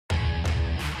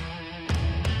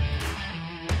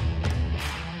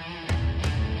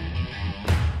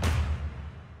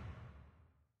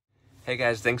Hey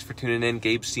guys, thanks for tuning in.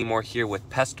 Gabe Seymour here with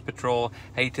Pest Patrol.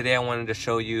 Hey, today I wanted to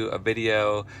show you a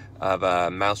video of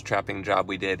a mouse trapping job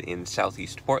we did in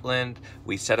Southeast Portland.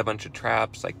 We set a bunch of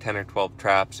traps, like 10 or 12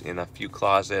 traps in a few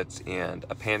closets and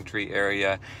a pantry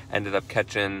area. Ended up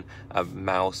catching a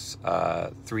mouse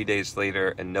 3 days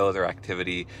later and no other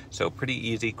activity. So pretty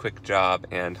easy, quick job,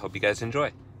 and hope you guys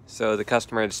enjoy. So the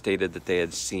customer had stated that they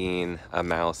had seen a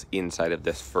mouse inside of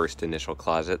this first initial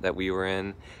closet that we were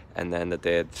in, and then that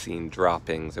they had seen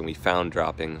droppings, and we found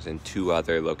droppings in 2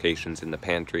 other locations in the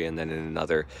pantry and then in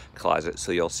another closet.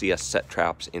 So you'll see us set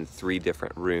traps in 3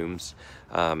 different rooms,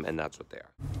 and that's what they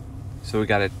are. So we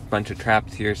got a bunch of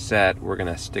traps here set. We're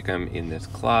gonna stick them in this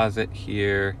closet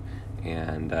here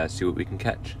and see what we can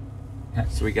catch.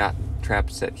 So we got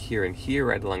traps set here and here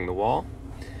right along the wall,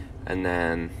 and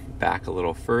then back a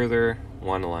little further,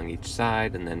 one along each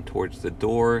side, and then towards the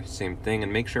door, same thing.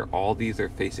 And make sure all these are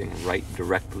facing right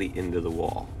directly into the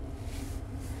wall.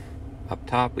 Up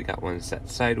top, we got one set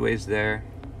sideways there,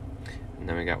 and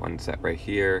then we got one set right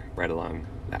here, right along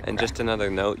that crack. Just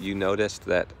another note, you noticed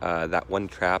that that one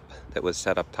trap that was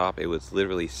set up top, it was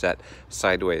literally set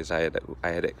sideways. I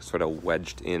had it sort of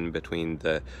wedged in between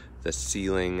the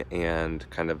ceiling and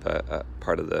kind of a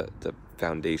part of the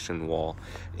foundation wall,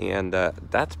 and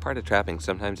that's part of trapping.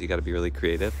 Sometimes you got to be really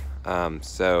creative,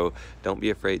 so don't be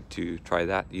afraid to try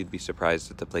that. You'd be surprised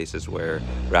at the places where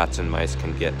rats and mice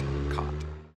can get caught.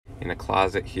 In a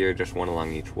closet here, just one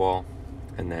along each wall,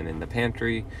 and then in the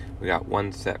pantry we got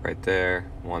one set right there,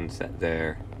 one set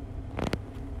there.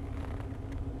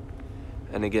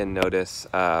 And again, notice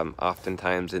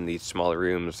oftentimes in these smaller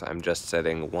rooms I'm just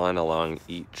setting one along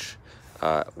each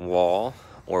wall,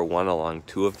 or one along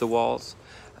 2 of the walls.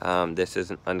 This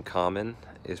isn't uncommon,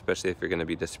 especially if you're going to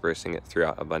be dispersing it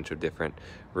throughout a bunch of different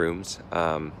rooms.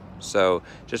 So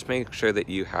just make sure that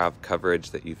you have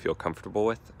coverage that you feel comfortable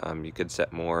with. You could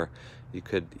set more, you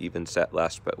could even set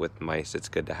less, but with mice it's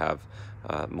good to have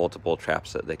multiple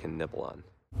traps that they can nibble on.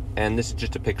 And this is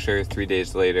just a picture 3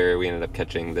 days later. We ended up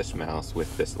catching this mouse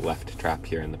with this left trap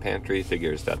here in the pantry.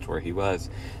 Figures that's where he was.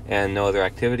 And no other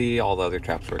activity, all the other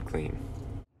traps were clean.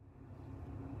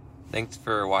 Thanks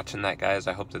for watching that, guys.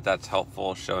 I hope that that's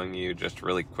helpful, showing you just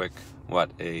really quick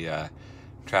what a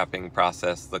trapping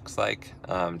process looks like.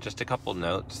 Just a couple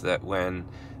notes that when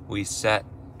we set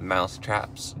mouse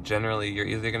traps, generally you're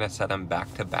either going to set them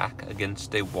back to back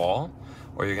against a wall,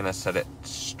 or you're going to set it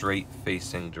straight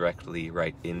facing directly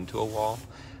right into a wall.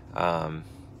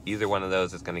 Either one of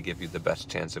those is going to give you the best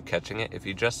chance of catching it. If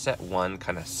you just set one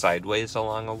kind of sideways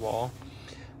along a wall,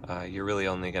 you're really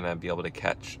only going to be able to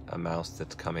catch a mouse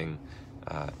that's coming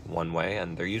one way,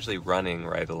 and they're usually running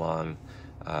right along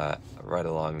a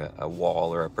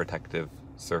wall or a protective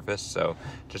surface. So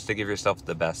just to give yourself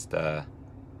the best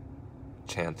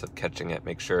chance of catching it,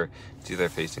 make sure it's either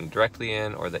facing directly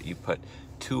in, or that you put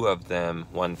 2 of them,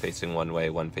 one facing one way,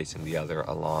 one facing the other,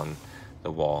 along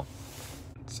the wall.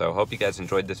 So hope you guys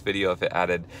enjoyed this video. If it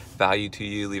added value to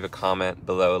you, leave a comment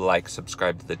below, like,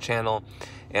 subscribe to the channel.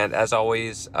 And as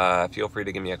always, feel free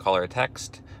to give me a call or a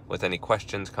text with any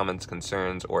questions, comments,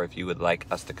 concerns, or if you would like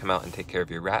us to come out and take care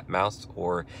of your rat, mouse,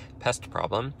 or pest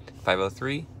problem.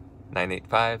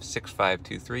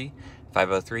 503-985-6523,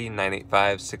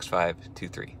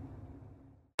 503-985-6523.